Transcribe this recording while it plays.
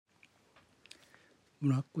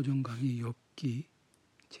문학고전 강의 욥기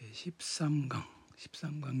제13강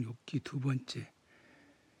 13강 욥기 두 번째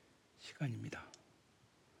시간입니다.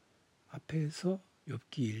 앞에서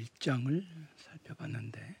욥기 1장을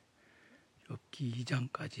살펴봤는데 욥기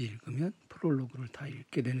 2장까지 읽으면 프롤로그를 다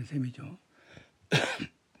읽게 되는 셈이죠.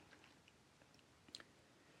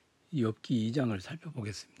 이 욥기 2장을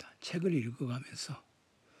살펴보겠습니다. 책을 읽어가면서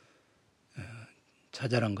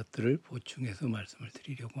자잘한 것들을 보충해서 말씀을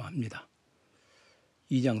드리려고 합니다.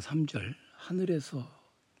 2장 3절 하늘에서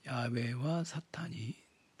야훼와 사탄이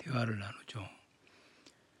대화를 나누죠.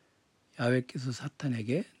 야훼께서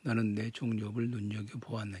사탄에게 너는 내 종 욥을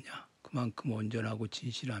눈여겨보았느냐. 그만큼 온전하고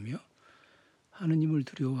진실하며 하느님을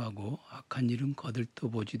두려워하고 악한 일은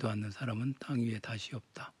거들떠보지도 않는 사람은 땅 위에 다시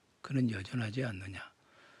없다. 그는 여전하지 않느냐.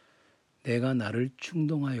 내가 나를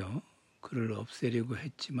충동하여 그를 없애려고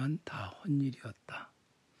했지만 다 헛일이었다.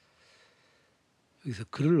 여기서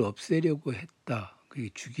그를 없애려고 했다. 그게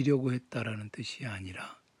죽이려고 했다라는 뜻이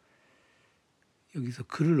아니라 여기서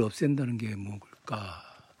그를 없앤다는 게 뭘까?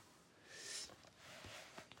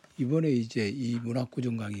 이번에 이제 이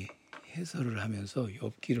문학고전 강의 해설을 하면서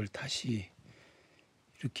욥기를 다시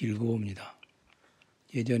이렇게 읽어봅니다.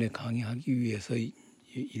 예전에 강의하기 위해서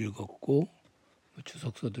읽었고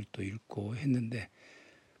주석서들도 읽고 했는데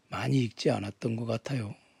많이 읽지 않았던 것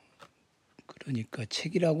같아요. 그러니까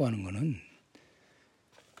책이라고 하는 거는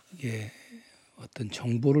이게 어떤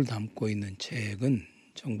정보를 담고 있는 책은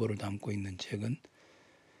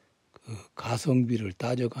그 가성비를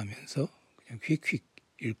따져가면서 그냥 휙휙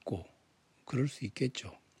읽고 그럴 수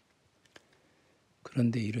있겠죠.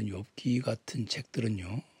 그런데 이런 욥기 같은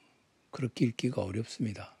책들은요, 그렇게 읽기가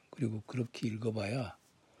어렵습니다. 그리고 그렇게 읽어봐야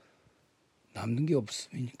남는 게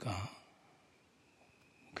없으니까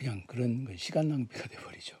그냥 그런 건 시간 낭비가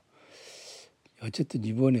돼버리죠. 어쨌든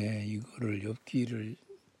이번에 이거를 욥기를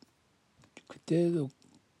그때도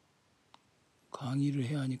강의를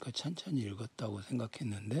해야 하니까 찬찬히 읽었다고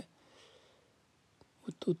생각했는데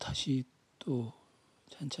또 다시 또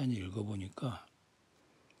찬찬히 읽어보니까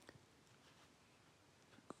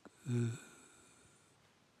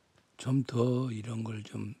좀 더 이런 걸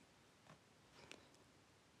좀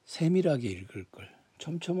세밀하게 읽을 걸,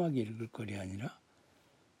 촘촘하게 읽을 걸이 아니라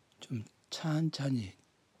좀 찬찬히,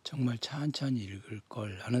 정말 찬찬히 읽을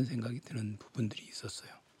걸 하는 생각이 드는 부분들이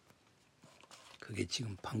있었어요. 그게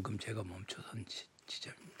지금 방금 제가 멈춰선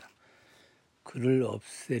지점입니다. 그를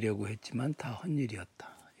없애려고 했지만 다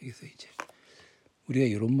헛일이었다. 여기서 이제 우리가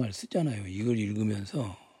이런 말 쓰잖아요. 이걸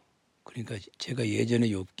읽으면서 그러니까 제가 예전에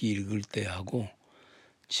욥기 읽을 때하고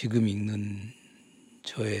지금 읽는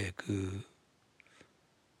저의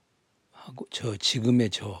지금의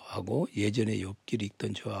저하고 예전에 욥기를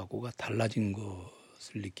읽던 저하고가 달라진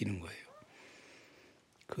것을 느끼는 거예요.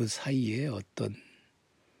 그 사이에 어떤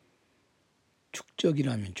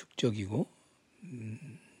축적이라면 축적이고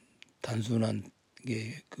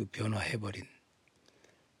단순하게 그 변화해버린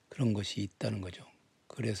그런 것이 있다는 거죠.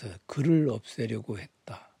 그래서 그를 없애려고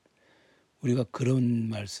했다. 우리가 그런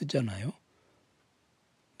말 쓰잖아요.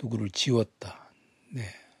 누구를 지웠다. 네,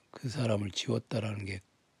 그 사람을 지웠다라는 게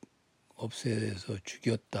없애서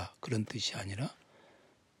죽였다 그런 뜻이 아니라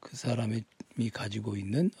그 사람이 가지고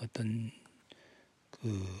있는 어떤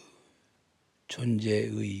그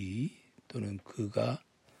존재의 또는 그가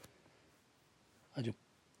아주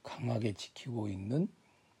강하게 지키고 있는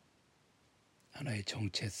하나의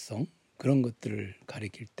정체성 그런 것들을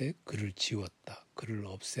가리킬 때 그를 지웠다, 그를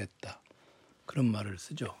없앴다 그런 말을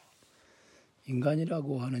쓰죠.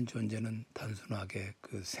 인간이라고 하는 존재는 단순하게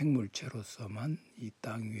그 생물체로서만 이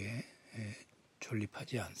땅 위에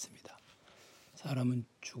존립하지 않습니다. 사람은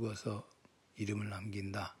죽어서 이름을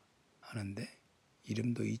남긴다 하는데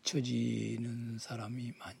이름도 잊혀지는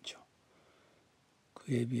사람이 많죠.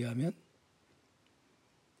 그에 비하면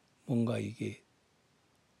뭔가 이게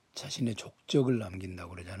자신의 족적을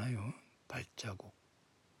남긴다고 그러잖아요. 발자국.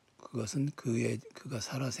 그것은 그가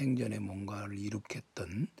살아생전에 뭔가를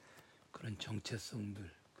이룩했던 그런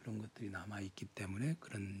정체성들, 그런 것들이 남아있기 때문에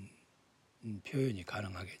그런 표현이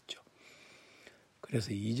가능하겠죠. 그래서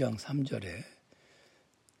 2장 3절에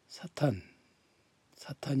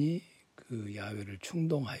사탄이 그 야훼를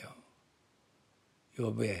충동하여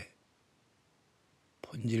욥의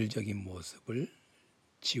본질적인 모습을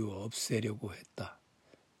지워 없애려고 했다.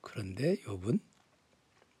 그런데 욥은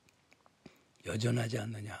여전하지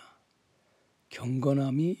않느냐.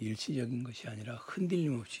 경건함이 일시적인 것이 아니라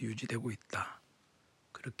흔들림 없이 유지되고 있다.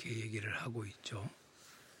 그렇게 얘기를 하고 있죠.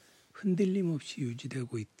 흔들림 없이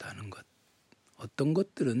유지되고 있다는 것. 어떤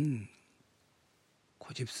것들은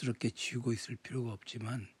고집스럽게 지우고 있을 필요가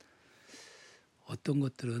없지만 어떤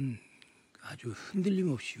것들은 아주 흔들림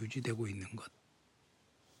없이 유지되고 있는 것.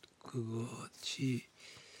 그것이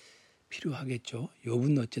필요하겠죠.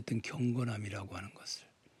 욥은 어쨌든 경건함이라고 하는 것을.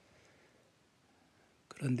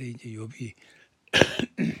 그런데 이제 욥이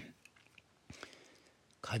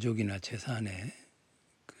가족이나 재산에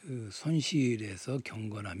그 손실에서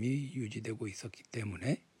경건함이 유지되고 있었기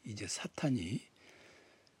때문에 이제 사탄이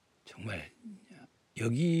정말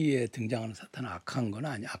여기에 등장하는 사탄은 악한 건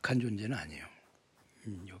악한 존재는 아니에요.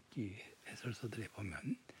 욥기 해설서들에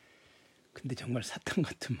보면. 근데 정말 사탄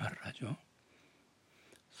같은 말을 하죠.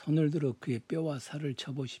 손을 들어 그의 뼈와 살을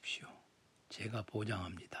쳐보십시오. 제가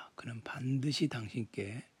보장합니다. 그는 반드시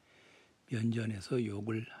당신께 면전에서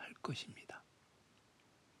욕을 할 것입니다.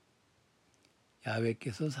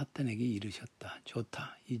 야훼께서 사탄에게 이르셨다.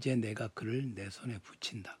 좋다. 이제 내가 그를 내 손에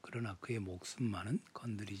붙인다. 그러나 그의 목숨만은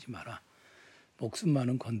건드리지 마라.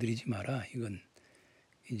 목숨만은 건드리지 마라. 이건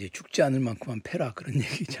이제 죽지 않을 만큼만 패라. 그런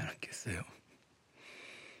얘기지 않았겠어요.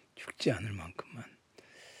 죽지 않을 만큼만.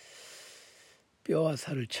 뼈와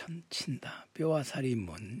살을 친다. 뼈와 살이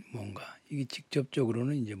뭔가. 이게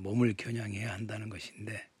직접적으로는 이제 몸을 겨냥해야 한다는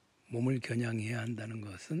것인데, 몸을 겨냥해야 한다는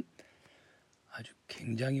것은 아주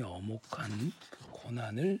굉장히 엄혹한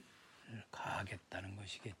고난을 가하겠다는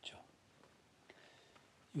것이겠죠.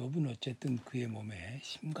 욥은 어쨌든 그의 몸에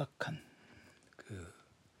심각한 그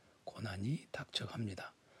고난이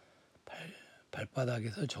닥쳐갑니다.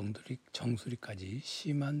 발바닥에서 정수리까지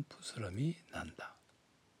심한 부스럼이 난다.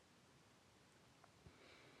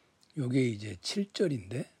 요게 이제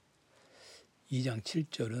 7절인데 2장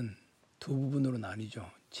 7절은 두 부분으로 나뉘죠.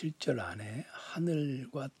 7절 안에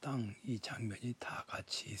하늘과 땅 이 장면이 다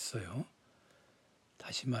같이 있어요.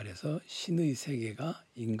 다시 말해서 신의 세계가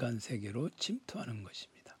인간 세계로 침투하는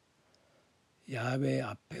것입니다. 야훼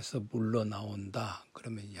앞에서 물러나온다.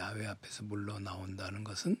 그러면 야훼 앞에서 물러나온다는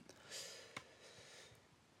것은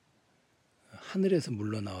하늘에서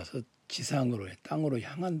물러나와서 지상으로 땅으로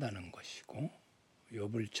향한다는 것이고,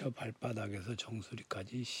 욥을 쳐 발바닥에서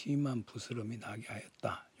정수리까지 심한 부스럼이 나게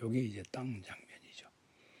하였다. 이게 이제 땅 장면이죠.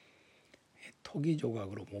 토기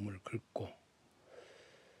조각으로 몸을 긁고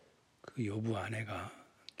그 욥의 아내가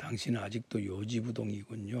당신은 아직도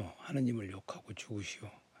요지부동이군요. 하느님을 욕하고 죽으시오.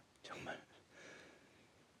 정말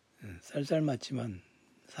쌀쌀맞지만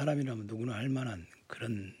사람이라면 누구나 할 만한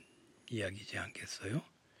그런 이야기지 않겠어요?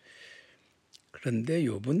 그런데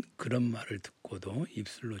욥은 그런 말을 듣고도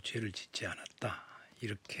입술로 죄를 짓지 않았다.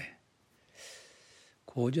 이렇게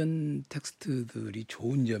고전 텍스트들이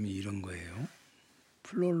좋은 점이 이런 거예요.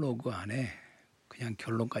 프롤로그 안에 그냥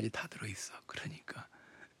결론까지 다 들어있어. 그러니까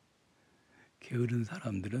게으른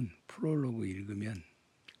사람들은 프롤로그 읽으면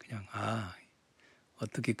그냥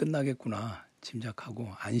어떻게 끝나겠구나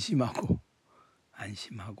짐작하고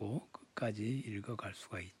안심하고 끝까지 읽어갈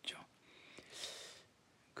수가 있죠.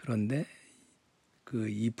 그런데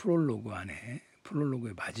이 프롤로그 안에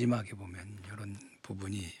프롤로그의 마지막에 보면 이런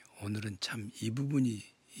부분이 오늘은 참 이 부분이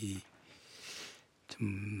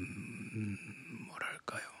좀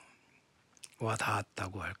뭐랄까요,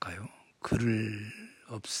 와닿았다고 할까요? 그를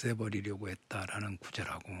없애버리려고 했다라는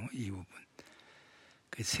구절하고 이 부분.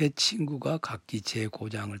 그 세 친구가 각기 제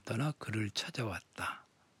고장을 떠나 그를 찾아왔다.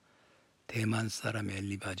 대만 사람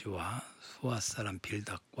엘리바즈와 수아 사람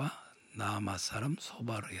빌닷과 나아마 사람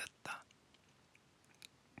소바르였다.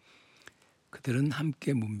 그들은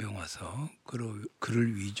함께 문병 와서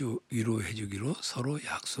그를 위로해 주기로 서로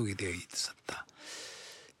약속이 되어 있었다.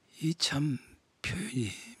 이 참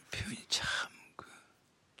표현이 참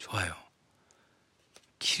좋아요.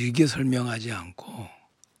 길게 설명하지 않고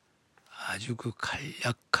아주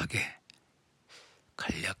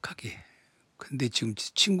간략하게. 근데 지금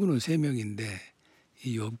친구는 3명인데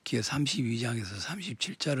이 욥기의 32장에서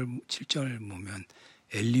 37절을 보면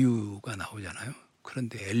엘리후가 나오잖아요.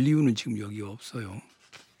 그런데 엘리후는 지금 여기 없어요.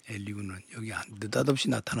 엘리후는 여기 느닷없이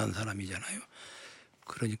나타난 사람이잖아요.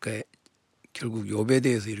 그러니까 결국 욥에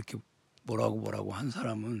대해서 이렇게 뭐라고 한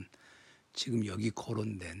사람은 지금 여기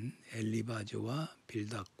거론된 엘리바즈와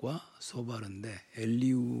빌닷과 소바르인데,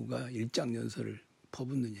 엘리후가 일장연설을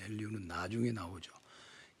퍼붓는 엘리후는 나중에 나오죠.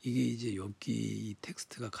 이게 이제 욥기 이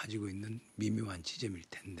텍스트가 가지고 있는 미묘한 지점일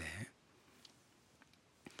텐데,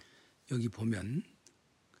 여기 보면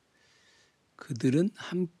그들은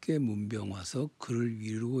함께 문병 와서 그를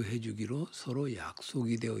위로해 주기로 서로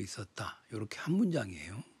약속이 되어 있었다. 이렇게 한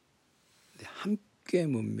문장이에요. 근데 함께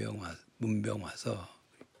문병 와서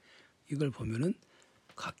이걸 보면은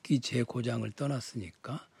각기 제 고장을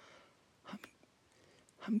떠났으니까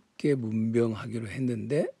함께 문병하기로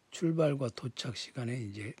했는데, 출발과 도착 시간에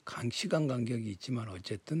이제 시간 간격이 있지만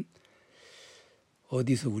어쨌든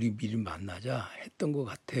어디서 우리 미리 만나자 했던 것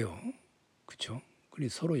같아요. 그렇죠? 그리고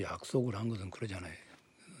서로 약속을 한 것은 그러잖아요.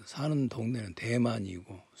 사는 동네는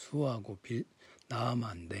대만이고 수하고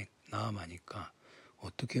남하니까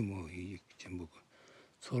어떻게 이제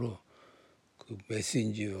서로 그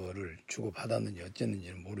메신저를 주고 받았는지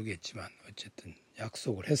어쨌는지는 모르겠지만 어쨌든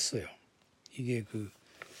약속을 했어요. 이게 그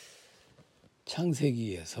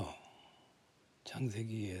창세기에서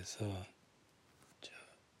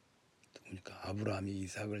누구니까 아브라함이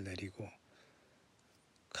이삭을 내리고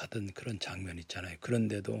가던 그런 장면 있잖아요.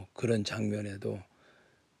 그런데도 그런 장면에도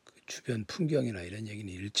그 주변 풍경이나 이런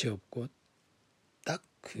얘기는 일체 없고 딱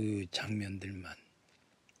그 장면들만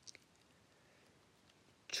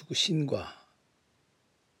신과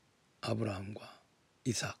아브라함과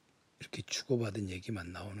이삭 이렇게 주고받은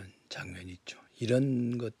얘기만 나오는 장면이 있죠.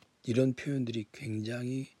 이런 표현들이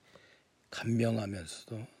굉장히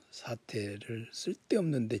감명하면서도 사태를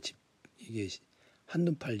쓸데없는데 이게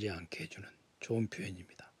한눈 팔지 않게 해주는 좋은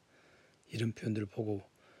표현입니다. 이런 표현들을 보고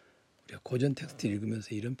우리가 고전 텍스트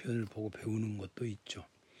읽으면서 이런 표현을 보고 배우는 것도 있죠.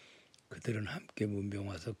 그들은 함께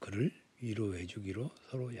문병와서 그를 위로해 주기로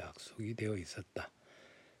서로 약속이 되어 있었다.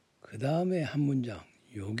 그 다음에 한 문장,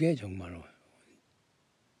 요게 정말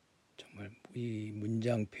이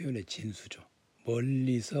문장 표현의 진수죠.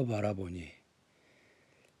 멀리서 바라보니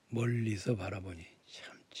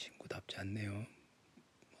참 친구답지 않네요.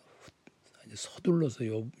 서둘러서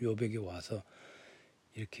요백에 와서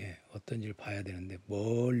이렇게 어떤 일을 봐야 되는데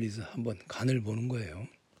멀리서 한번 간을 보는 거예요.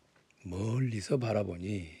 멀리서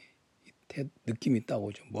바라보니 느낌이 있다고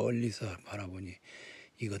오죠. 멀리서 바라보니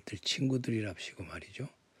이것들 친구들이랍시고 말이죠.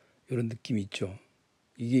 이런 느낌이 있죠.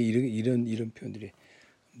 이게 이런 표현들이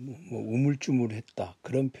우물쭈물했다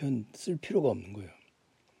그런 표현 쓸 필요가 없는 거예요.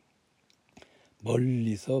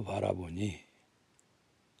 멀리서 바라보니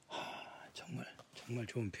정말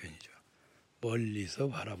좋은 표현이죠. 멀리서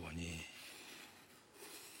바라보니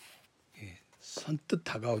선뜻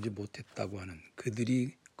다가오지 못했다고 하는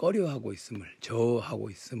그들이 꺼려하고 있음을 저하고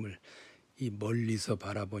있음을 이 멀리서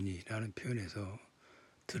바라보니라는 표현에서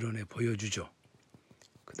드러내 보여주죠.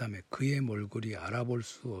 그 다음에 그의 몰골이 알아볼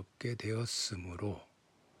수 없게 되었으므로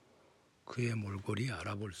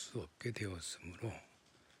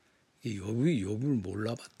이 욥을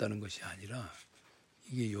몰라봤다는 것이 아니라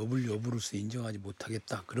이게 욥으로서 인정하지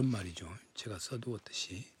못하겠다 그런 말이죠. 제가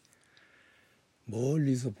써두었듯이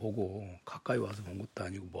멀리서 보고 가까이 와서 본 것도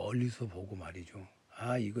아니고 멀리서 보고 말이죠.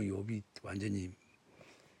 이거 욥이 완전히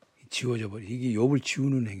지워져 버려. 이게 욥을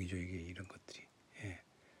지우는 행위죠. 이게 이런 것들이.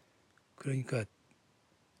 그러니까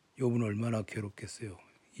욥은 얼마나 괴롭겠어요.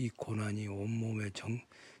 이 고난이 온몸에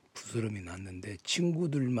부스럼이 났는데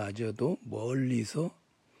친구들마저도 멀리서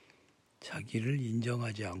자기를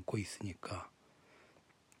인정하지 않고 있으니까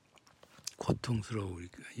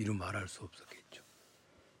고통스러우니까 이루 말할 수 없었겠죠.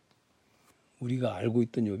 우리가 알고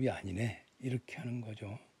있던 욥이 아니네. 이렇게 하는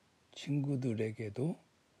거죠. 친구들에게도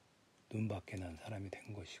눈밖에 난 사람이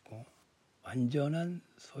된 것이고 완전한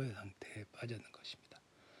소외 상태에 빠졌는 것입니다.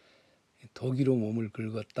 독이로 몸을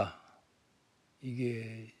긁었다.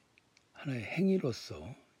 이게 하나의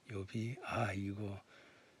행위로서 욥이 이거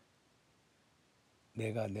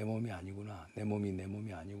내가 내 몸이 아니구나. 내 몸이 내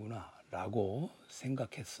몸이 아니구나 라고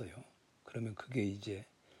생각했어요. 그러면 그게 이제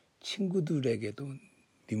친구들에게도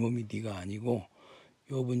네 몸이 네가 아니고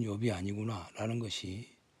욥은 욥이 아니구나 라는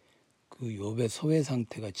것이 그 욥의 소외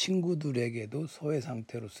상태가 친구들에게도 소외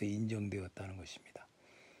상태로서 인정되었다는 것입니다.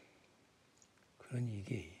 그러니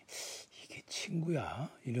이게 친구야?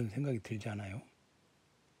 이런 생각이 들지 않아요?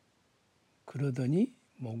 그러더니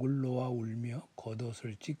목을 놓아 울며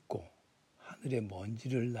겉옷을 찢고 하늘에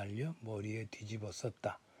먼지를 날려 머리에 뒤집어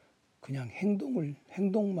썼다. 그냥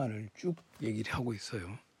행동만을 쭉 얘기를 하고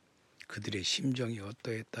있어요. 그들의 심정이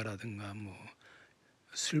어떠했다라든가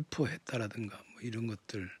슬퍼했다라든가 이런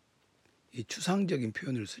것들 이 추상적인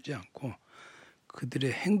표현을 쓰지 않고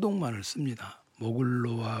그들의 행동만을 씁니다. 목을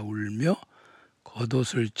놓아 울며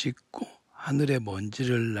겉옷을 찢고 하늘에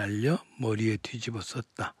먼지를 날려 머리에 뒤집어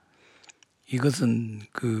썼다. 이것은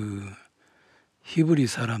그 히브리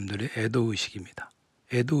사람들의 애도의식입니다.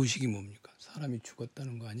 애도의식이 뭡니까? 사람이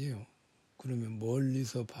죽었다는 거 아니에요. 그러면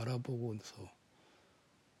멀리서 바라보고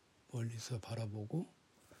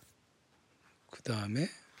그 다음에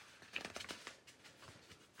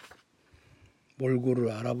몰골을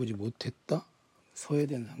알아보지 못했다.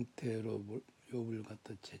 소외된 상태로 욥을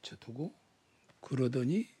갖다 제쳐두고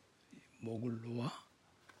그러더니 목을 놓아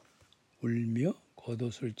울며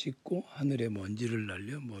겉옷을 찢고 하늘에 먼지를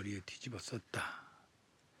날려 머리에 뒤집어 썼다.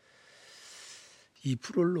 이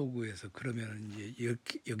프롤로그에서 그러면 이제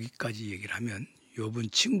여기까지 얘기를 하면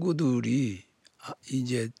욥은 친구들이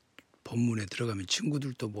이제 본문에 들어가면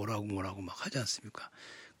친구들도 뭐라고 막 하지 않습니까?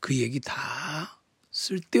 그 얘기 다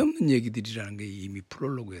쓸데없는 얘기들이라는 게 이미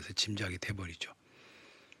프롤로그에서 짐작이 돼버리죠.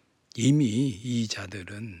 이미 이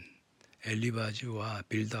자들은 엘리바즈와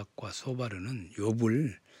빌닷과 소바르는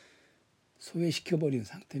욥을 소외시켜버린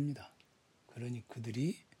상태입니다. 그러니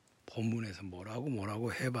그들이 본문에서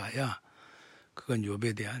뭐라고 해봐야 그건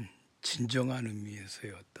욥에 대한 진정한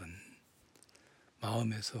의미에서의 어떤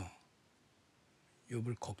마음에서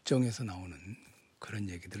욥을 걱정해서 나오는 그런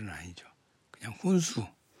얘기들은 아니죠. 그냥 훈수,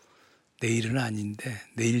 내 일은 아닌데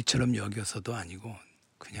내 일처럼 여겨서도 아니고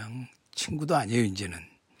그냥 친구도 아니에요. 이제는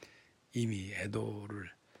이미 애도를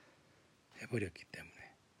해버렸기 때문에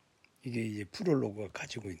이게 이제 프롤로그가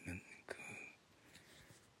가지고 있는 그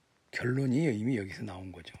결론이 이미 여기서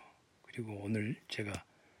나온 거죠. 그리고 오늘 제가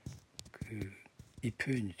이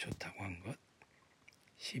표현이 좋다고 한 것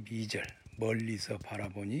 12절 멀리서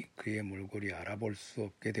바라보니 그의 몰골이 알아볼 수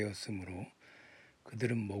없게 되었으므로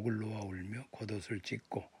그들은 목을 놓아 울며 겉옷을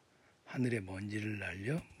찢고 하늘에 먼지를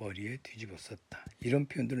날려 머리에 뒤집어 썼다. 이런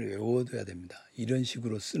표현들을 외워둬야 됩니다. 이런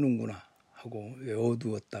식으로 쓰는구나 하고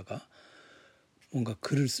외워두었다가 뭔가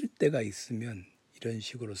글을 쓸 때가 있으면 이런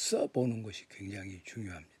식으로 써보는 것이 굉장히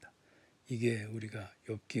중요합니다. 이게 우리가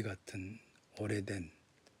욥기 같은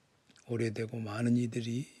오래되고 많은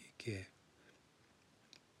이들이 이렇게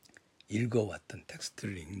읽어왔던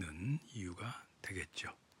텍스트를 읽는 이유가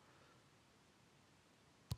되겠죠.